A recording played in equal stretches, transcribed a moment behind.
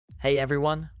Hey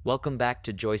everyone, welcome back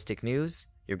to Joystick News,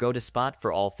 your go-to spot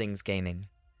for all things gaming.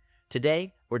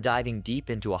 Today, we're diving deep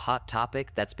into a hot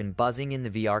topic that's been buzzing in the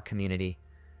VR community,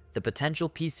 the potential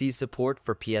PC support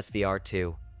for PSVR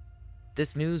 2.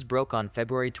 This news broke on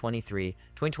February 23,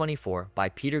 2024 by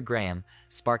Peter Graham,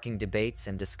 sparking debates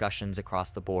and discussions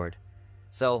across the board.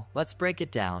 So, let's break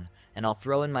it down, and I'll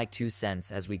throw in my 2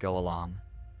 cents as we go along.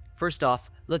 First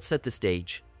off, let's set the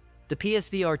stage. The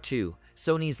PSVR 2,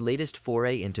 Sony's latest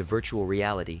foray into virtual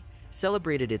reality,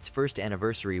 celebrated its first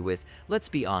anniversary with, let's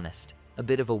be honest, a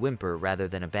bit of a whimper rather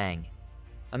than a bang.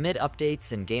 Amid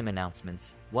updates and game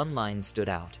announcements, one line stood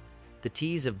out: the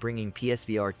tease of bringing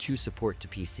PSVR 2 support to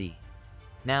PC.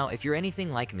 Now, if you're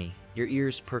anything like me, your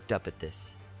ears perked up at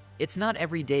this. It's not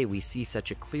every day we see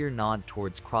such a clear nod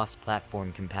towards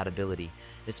cross-platform compatibility,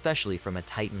 especially from a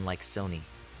titan like Sony.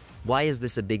 Why is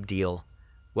this a big deal?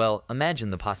 Well, imagine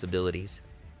the possibilities.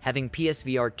 Having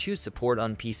PSVR 2 support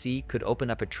on PC could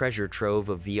open up a treasure trove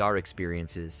of VR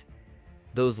experiences.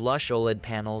 Those lush OLED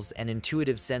panels and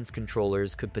intuitive Sense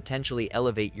controllers could potentially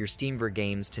elevate your SteamVR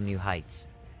games to new heights.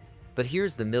 But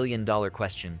here's the million-dollar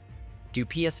question. Do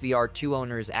PSVR 2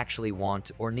 owners actually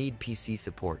want or need PC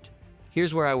support?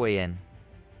 Here's where I weigh in.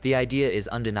 The idea is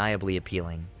undeniably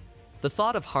appealing. The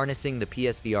thought of harnessing the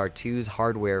PSVR 2's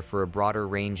hardware for a broader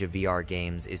range of VR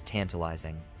games is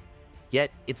tantalizing.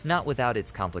 Yet, it's not without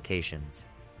its complications.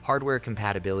 Hardware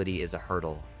compatibility is a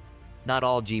hurdle. Not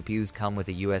all GPUs come with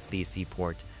a USB-C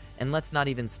port, and let's not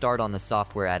even start on the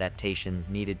software adaptations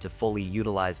needed to fully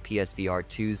utilize PSVR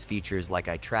 2's features like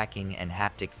eye tracking and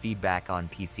haptic feedback on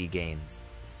PC games.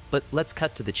 But let's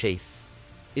cut to the chase.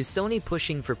 Is Sony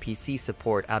pushing for PC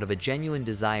support out of a genuine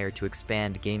desire to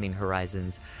expand gaming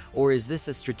horizons, or is this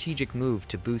a strategic move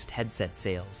to boost headset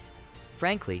sales?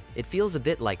 Frankly, it feels a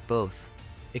bit like both.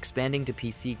 Expanding to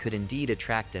PC could indeed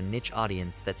attract a niche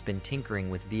audience that's been tinkering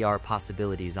with VR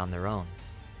possibilities on their own.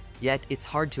 Yet, it's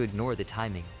hard to ignore the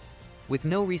timing. With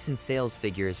no recent sales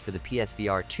figures for the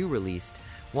PSVR 2 released,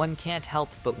 one can't help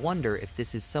but wonder if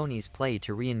this is Sony's play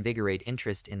to reinvigorate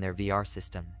interest in their VR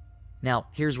system. Now,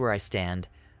 here's where I stand.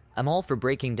 I'm all for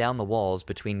breaking down the walls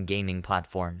between gaming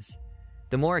platforms.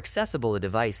 The more accessible a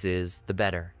device is, the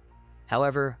better.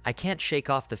 However, I can't shake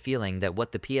off the feeling that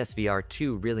what the PSVR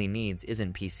 2 really needs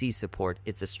isn't PC support,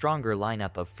 it's a stronger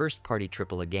lineup of first-party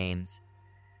AAA games.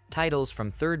 Titles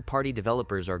from third-party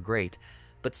developers are great,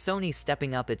 but Sony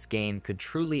stepping up its game could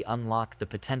truly unlock the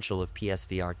potential of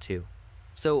PSVR 2.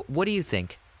 So, what do you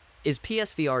think? Is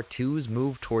PSVR 2's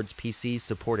move towards PC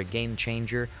support a game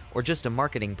changer, or just a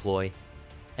marketing ploy?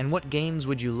 And what games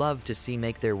would you love to see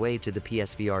make their way to the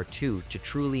PSVR 2 to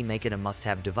truly make it a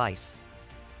must-have device?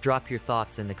 Drop your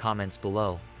thoughts in the comments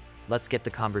below. Let's get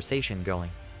the conversation going.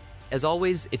 As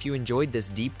always, if you enjoyed this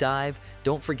deep dive,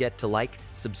 don't forget to like,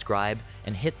 subscribe,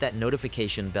 and hit that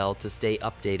notification bell to stay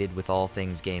updated with all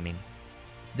things gaming.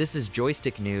 This is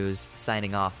Joystick News,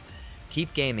 signing off.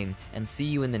 Keep gaming, and see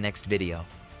you in the next video.